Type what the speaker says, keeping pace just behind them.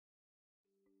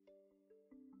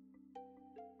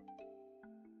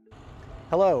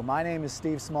Hello, my name is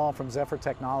Steve Small from Zephyr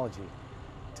Technology.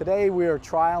 Today we are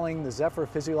trialing the Zephyr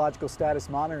Physiological Status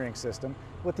Monitoring System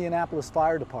with the Annapolis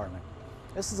Fire Department.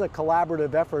 This is a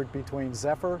collaborative effort between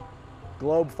Zephyr,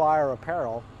 Globe Fire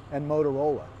Apparel, and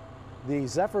Motorola. The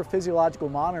Zephyr Physiological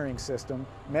Monitoring System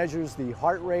measures the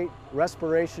heart rate,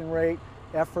 respiration rate,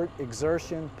 effort,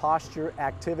 exertion, posture,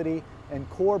 activity, and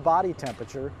core body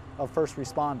temperature of first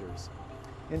responders.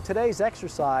 In today's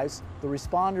exercise, the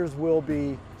responders will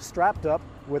be strapped up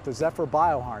with the Zephyr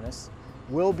bioharness.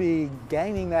 We'll be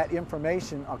gaining that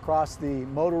information across the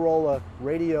Motorola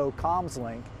radio comms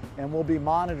link, and we'll be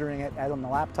monitoring it on the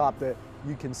laptop that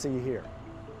you can see here.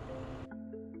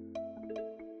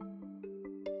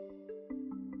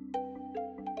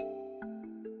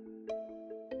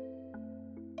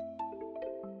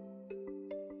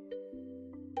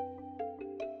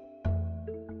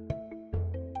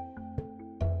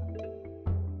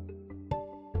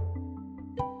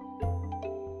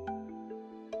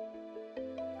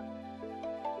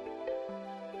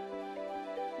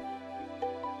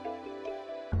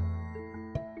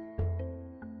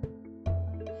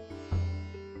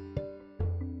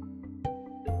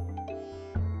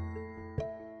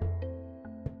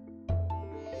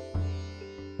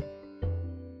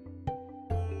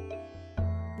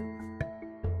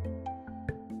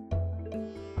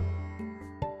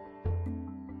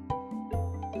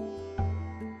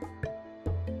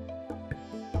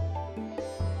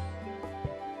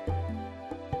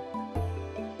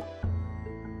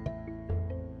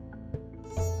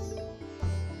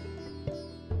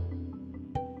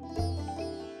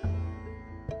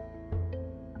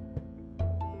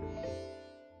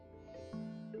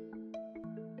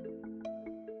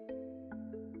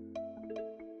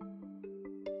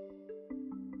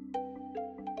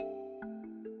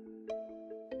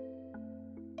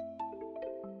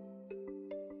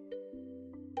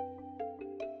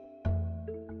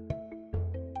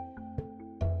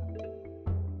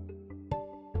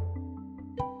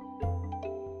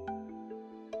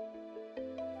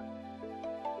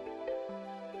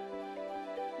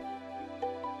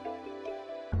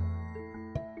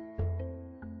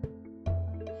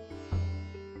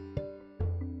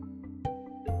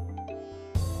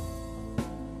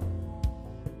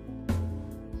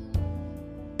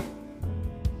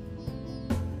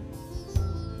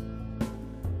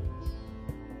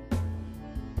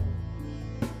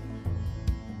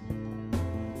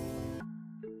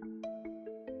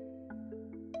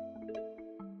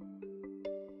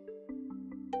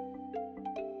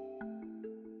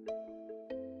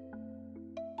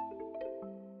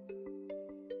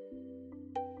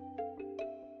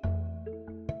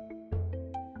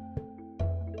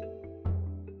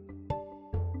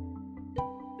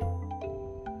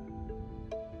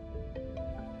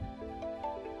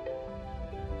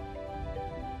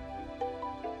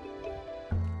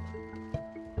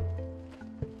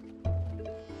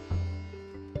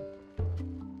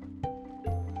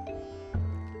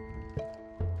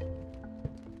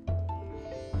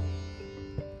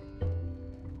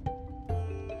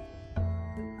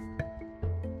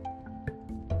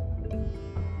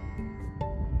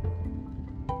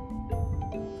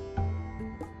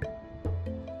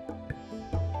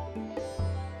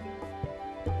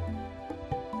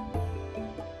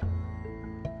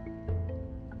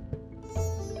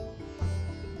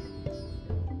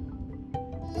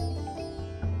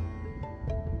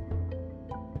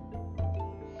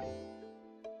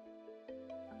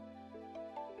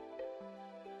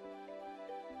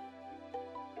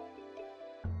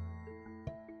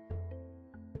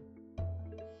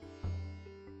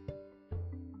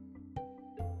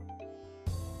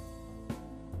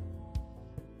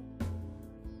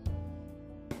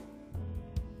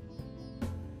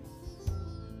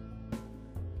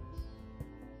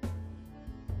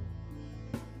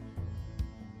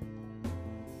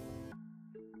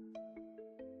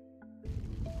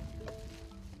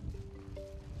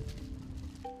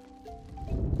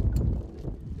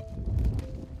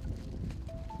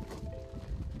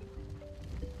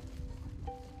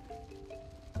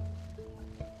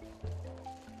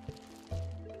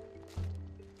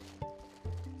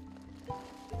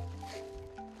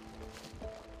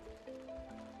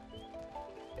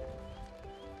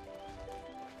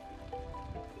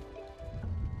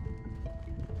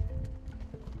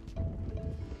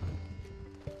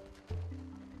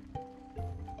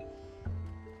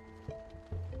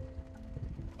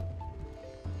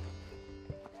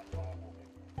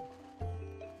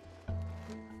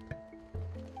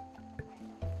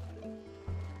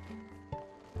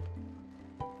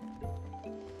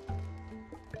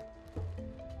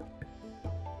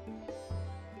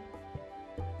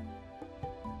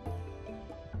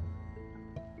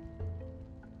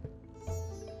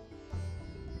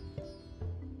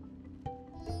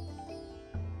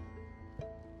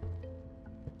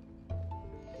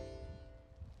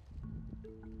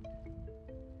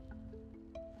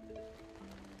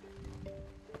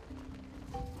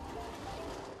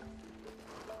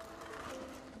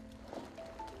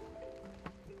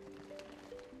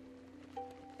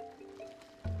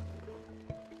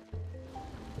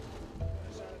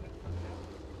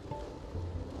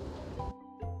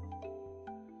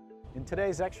 In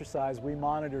today's exercise, we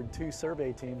monitored 2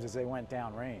 survey teams as they went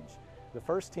downrange. The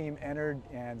first team entered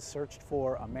and searched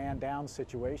for a man-down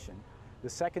situation. The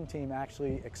second team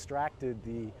actually extracted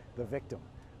the victim.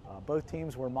 Both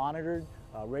teams were monitored.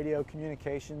 Radio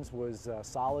communications was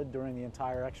solid during the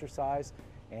entire exercise,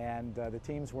 and the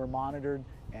teams were monitored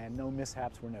and no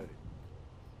mishaps were noted.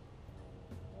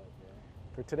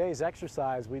 For today's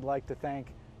exercise, we'd like to thank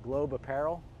Globe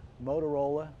Apparel,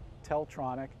 Motorola,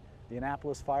 Teltronic, the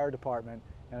Annapolis Fire Department,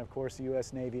 and of course the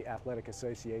U.S. Navy Athletic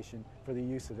Association for the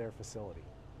use of their facility.